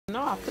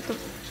No, I put the...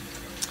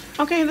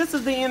 Okay, this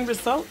is the end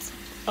result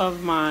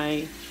of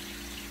my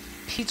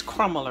peach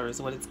crumbler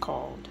is what it's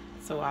called.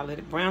 So I let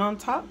it brown on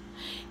top.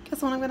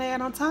 Guess what I'm going to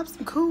add on top?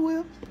 Some Cool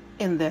Whip.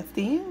 And that's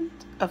the end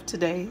of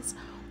today's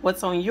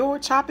What's on Your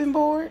Chopping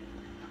Board?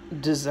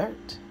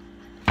 Dessert.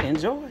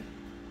 Enjoy.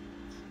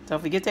 Don't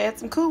forget to add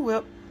some Cool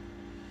Whip.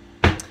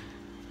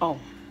 Oh,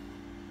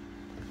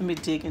 let me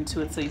dig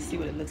into it so you see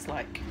what it looks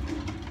like.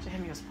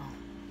 Hand me your spoon.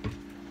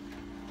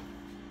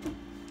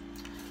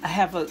 I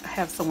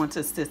have someone to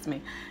assist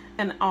me.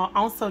 And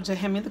also,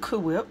 just hand me the Cool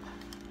Whip.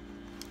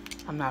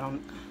 I'm not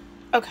on...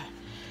 Okay.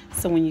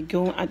 So when you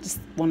go, I just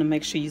want to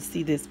make sure you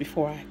see this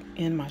before I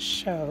end my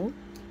show.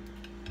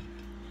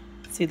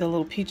 See the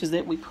little peaches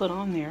that we put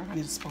on there. I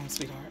need a spoon,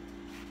 sweetheart.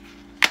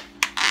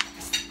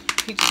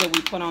 Peaches that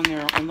we put on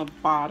there on the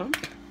bottom.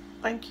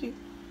 Thank you.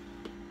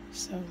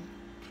 So,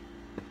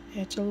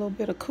 add your little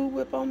bit of Cool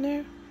Whip on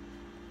there.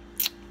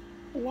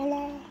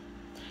 Voila.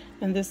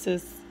 And this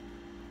is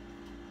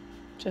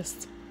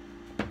just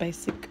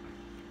basic.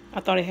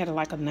 I thought it had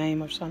like a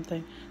name or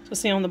something. So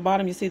see on the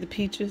bottom, you see the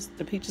peaches.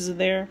 The peaches are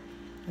there.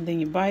 And then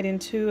you bite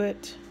into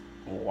it.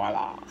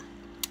 Voila.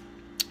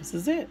 This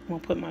is it. I'm going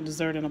to put my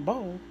dessert in a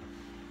bowl.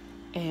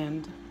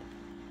 And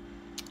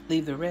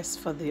leave the rest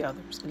for the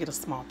others. Get a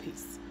small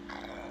piece.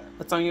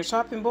 What's on your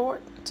chopping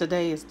board?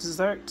 Today is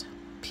dessert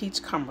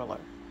peach crumbler.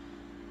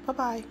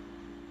 Bye-bye.